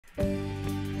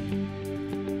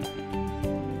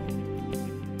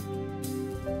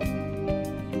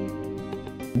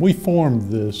We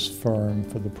formed this firm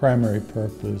for the primary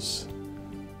purpose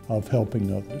of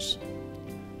helping others.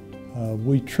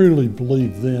 We truly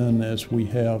believe then, as we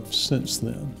have since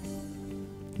then,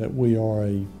 that we are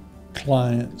a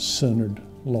client-centered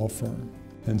law firm.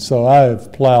 And so I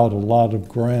have plowed a lot of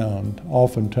ground,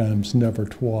 oftentimes never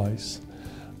twice.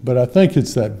 But I think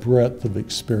it's that breadth of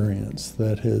experience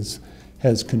that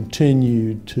has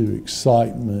continued to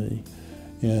excite me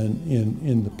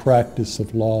in the practice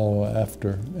of law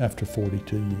after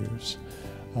 42 years.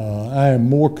 I am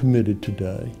more committed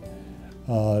today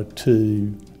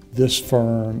to this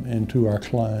firm and to our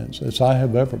clients as I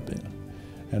have ever been.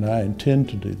 And I intend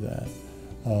to do that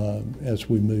as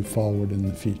we move forward in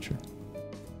the future.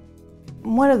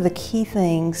 One of the key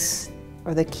things,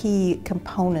 or the key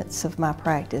components of my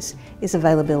practice, is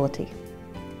availability.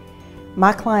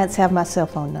 My clients have my cell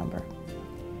phone number.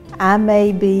 I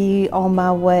may be on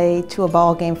my way to a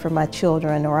ball game for my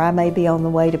children, or I may be on the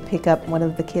way to pick up one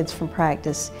of the kids from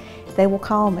practice. They will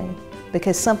call me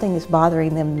because something is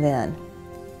bothering them then.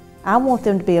 I want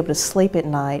them to be able to sleep at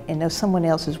night and know someone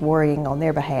else is worrying on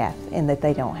their behalf and that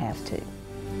they don't have to.